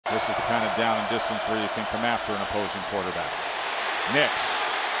This is the kind of down and distance where you can come after an opposing quarterback. Nix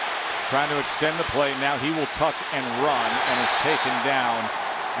trying to extend the play. Now he will tuck and run and is taken down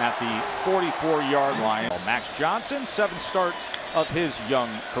at the 44-yard line. Max Johnson, 7th start of his young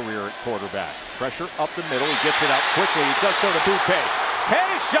career at quarterback. Pressure up the middle. He gets it out quickly. He does so to Butte.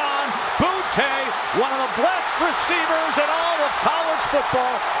 Keyshawn Butte, one of the best receivers in all of college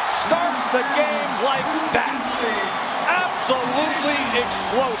football, starts the game like that. Absolutely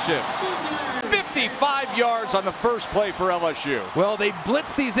explosive. 55 yards on the first play for LSU. Well, they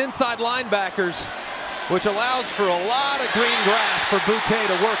blitz these inside linebackers, which allows for a lot of green grass for Butte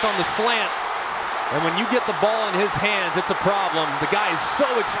to work on the slant. And when you get the ball in his hands, it's a problem. The guy is so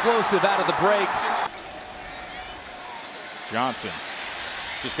explosive out of the break. Johnson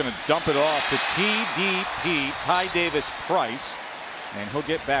just going to dump it off to TDP, Ty Davis Price, and he'll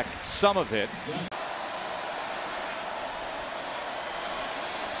get back some of it.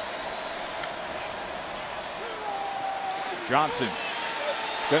 Johnson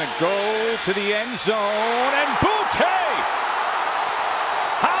going to go to the end zone, and Butte!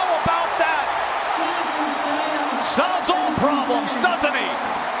 How about that? Solves all problems, doesn't he?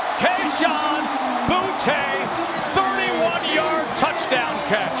 Keyshawn Butte, 31-yard touchdown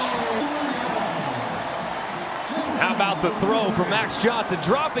catch. How about the throw from Max Johnson,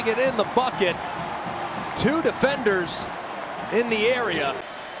 dropping it in the bucket. 2 defenders in the area.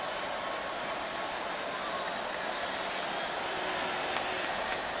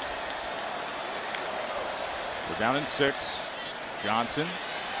 We're down in 6. Johnson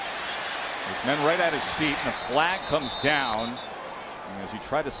with men right at his feet, and the flag comes down as he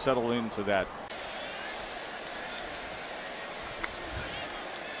tried to settle into that.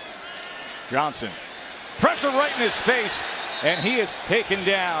 Johnson, pressure right in his face, and he is taken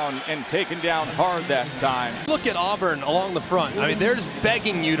down, and taken down hard that time. Look at Auburn along the front. I mean, they're just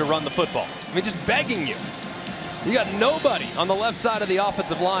begging you to run the football. I mean, just begging you. You got nobody on the left side of the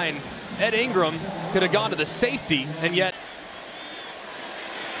offensive line. Ed Ingram could have gone to the safety, and yet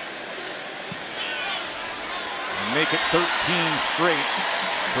make it 13 straight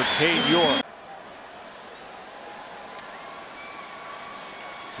for Cade York.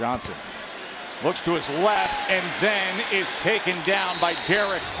 Johnson looks to his left and then is taken down by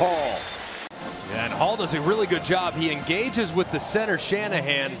Derek Hall. Yeah, and Hall does a really good job. He engages with the center,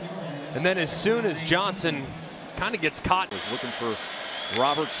 Shanahan, and then as soon as Johnson kind of gets caught. Was looking for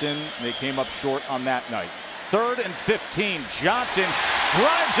Robertson. They came up short on that night. 3rd and 15. Johnson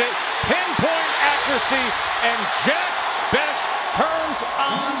drives it, pinpoint accuracy, and Jack Bech turns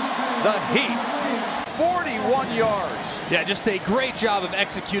on the heat. 41 yards. Yeah, just a great job of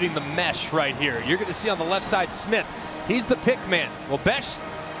executing the mesh right here. You're going to see on the left side Smith. He's the pick man. Well, Bech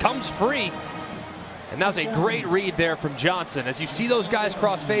comes free. And that was a great read there from Johnson. As you see those guys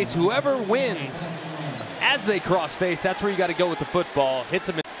cross face, whoever wins as they cross face, that's where you got to go with the football. Hits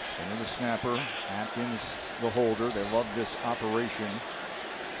him. And the snapper, Atkins the holder. They love this operation.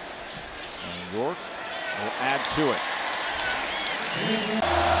 And York will add to it.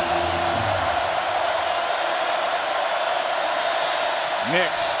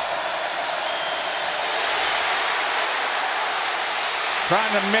 Nix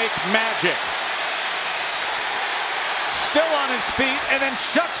trying to make magic. Still on his feet, and then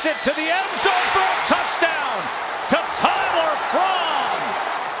chucks it to the end zone for a touchdown to Tyler Fromm.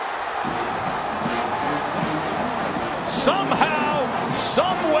 Somehow,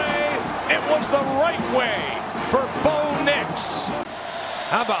 some way, it was the right way for Bo Nix.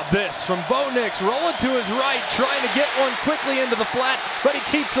 How about this from Bo Nix, rolling to his right, trying to get one quickly into the flat, but he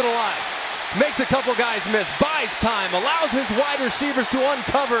keeps it alive. Makes a couple guys miss, buys time, allows his wide receivers to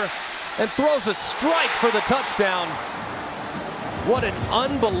uncover, and throws a strike for the touchdown. What an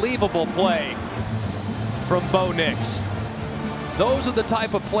unbelievable play from Bo Nix. Those are the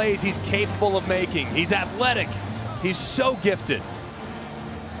type of plays he's capable of making. He's athletic. He's so gifted.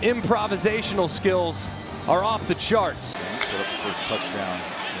 Improvisational skills are off the charts. Set up the first touchdown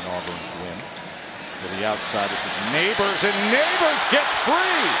in Auburn's win. To the outside, this is Neighbors, and Neighbors gets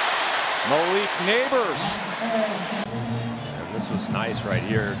free. Malik Neighbors. And this was nice right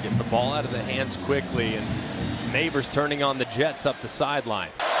here, getting the ball out of the hands quickly, and Neighbors turning on the Jets up the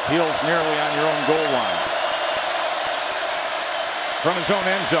sideline. Heels nearly on your own goal line. From his own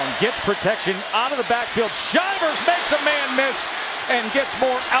end zone, gets protection out of the backfield. Shivers makes a man miss and gets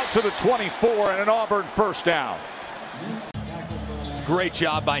more out to the 24, and an Auburn first down. Great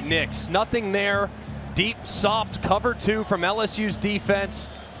job by Nix. Nothing there. Deep, soft cover 2 from LSU's defense.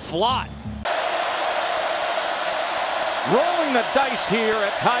 Flott. Rolling the dice here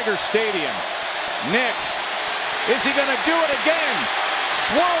at Tiger Stadium. Nix, is he going to do it again?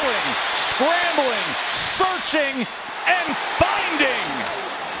 swirling, scrambling, searching, and finding.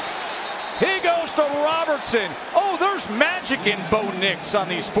 He goes to Robertson. Oh, there's magic in Bo Nix on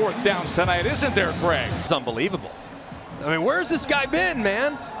these fourth downs tonight, isn't there, Greg? It's unbelievable. I mean, where's this guy been,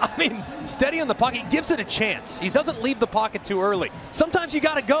 man? I mean, steady in the pocket. He gives it a chance. He doesn't leave the pocket too early. Sometimes you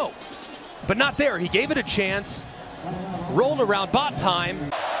got to go, but not there. He gave it a chance, rolled around, bought time.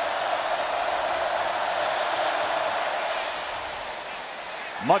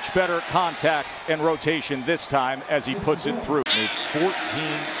 Much better contact and rotation this time as he puts it through. Made 14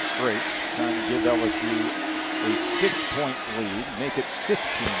 straight, trying to give LSU a 6-point lead, make it 15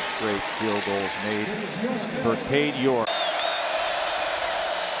 straight field goals made for Cade York.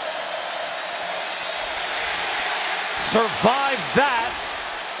 Survived that,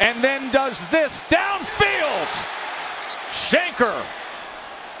 and then does this downfield. Shanker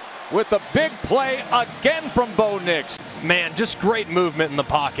with the big play again from Bo Nix. Man, just great movement in the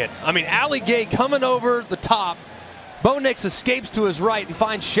pocket. I mean, Ali Gay coming over the top. Bo Nix escapes to his right and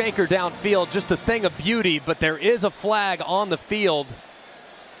finds Shanker downfield. Just a thing of beauty, but there is a flag on the field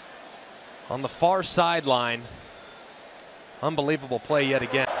on the far sideline. Unbelievable play yet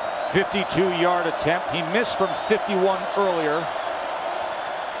again. 52-yard attempt. He missed from 51 earlier.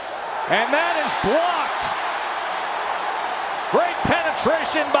 And that is blocked. Great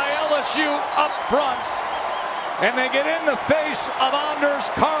penetration by LSU up front. And they get in the face of Anders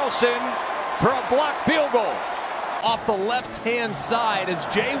Carlson for a blocked field goal. Off the left-hand side as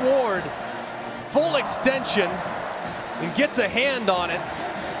Jay Ward, full extension, and gets a hand on it.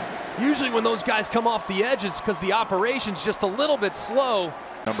 Usually when those guys come off the edges because the operation's just a little bit slow.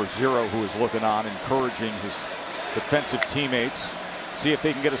 Number 0 who is looking on, encouraging his defensive teammates. See if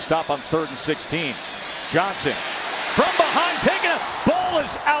they can get a stop on 3rd and 16. Johnson from behind, taking it. Ball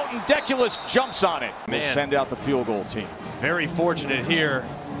is out and Deculus jumps on it. We'll send out the field goal team. Very fortunate here.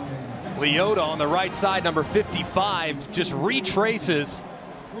 Leota on the right side, number 55, just retraces.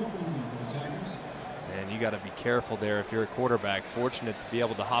 And you got to be careful there if you're a quarterback. Fortunate to be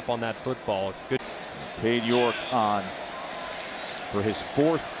able to hop on that football. Good. Cade York on for his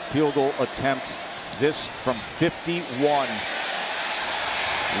 4th field goal attempt. This from 51.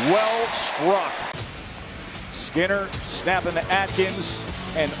 Well struck. Skinner snapping to Atkins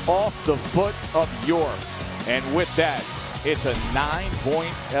and off the foot of York. And with that, it's a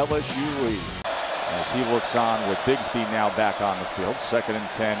 9-point LSU lead. As he looks on with Bigsby now back on the field. 2nd and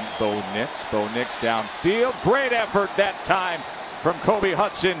 10, Bo Nix. Bo Nix downfield. Great effort that time from Kobe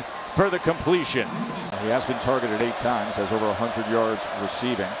Hudson for the completion. He has been targeted 8 times, has over 100 yards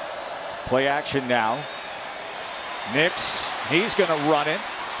receiving. Play action now. Nix, he's going to run it.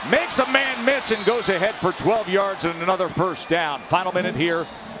 Makes a man miss and goes ahead for 12 yards and another first down. Final minute here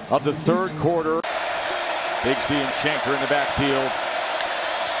of the 3rd quarter. Bigsby and Shanker in the backfield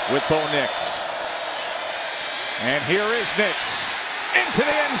with Bo Nix. And here is Nix into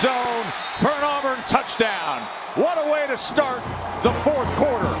the end zone for an Auburn touchdown. What a way to start the 4th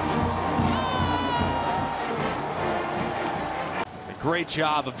quarter. A great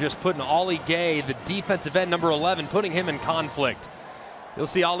job of just putting Ollie Gay, the defensive end, number 11, putting him in conflict. You'll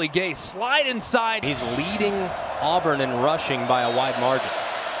see Ollie Gay slide inside. He's leading Auburn in rushing by a wide margin.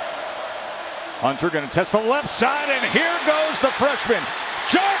 Hunter going to test the left side, and here goes the freshman,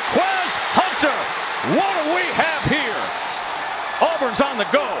 Jarquez Hunter. What do we have here? Auburn's on the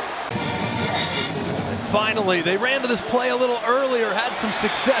go. And finally, they ran to this play a little earlier, had some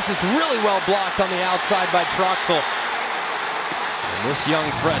success. It's really well blocked on the outside by Troxel. And this young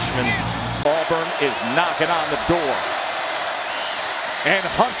freshman. Auburn is knocking on the door. And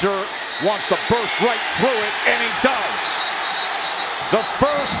Hunter wants to burst right through it, and he does. The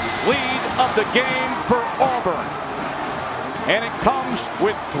first lead of the game for Auburn. And it comes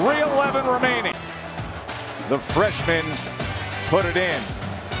with 3:11 remaining. The freshman put it in.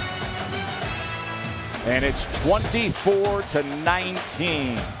 And it's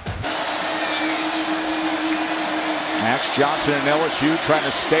 24-19. Max Johnson and LSU trying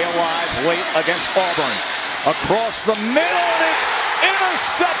to stay alive late against Auburn. Across the middle, and it's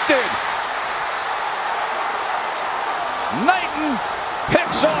intercepted. Knighton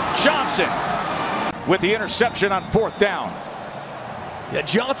picks off Johnson with the interception on 4th down. Yeah,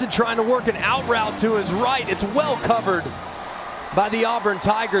 Johnson trying to work an out route to his right. It's well covered by the Auburn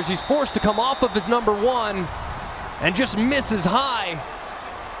Tigers. He's forced to come off of his number 1 and just misses high.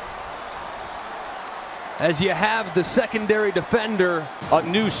 As you have the secondary defender. A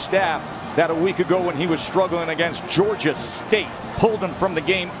new staff that a week ago when he was struggling against Georgia State pulled him from the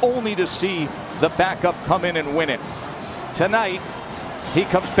game only to see the backup come in and win it. Tonight, he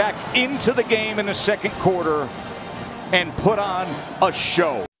comes back into the game in the 2nd quarter and put on a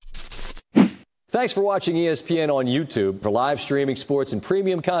show. Thanks for watching ESPN on YouTube. For live streaming sports and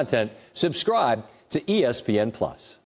premium content, subscribe to ESPN+.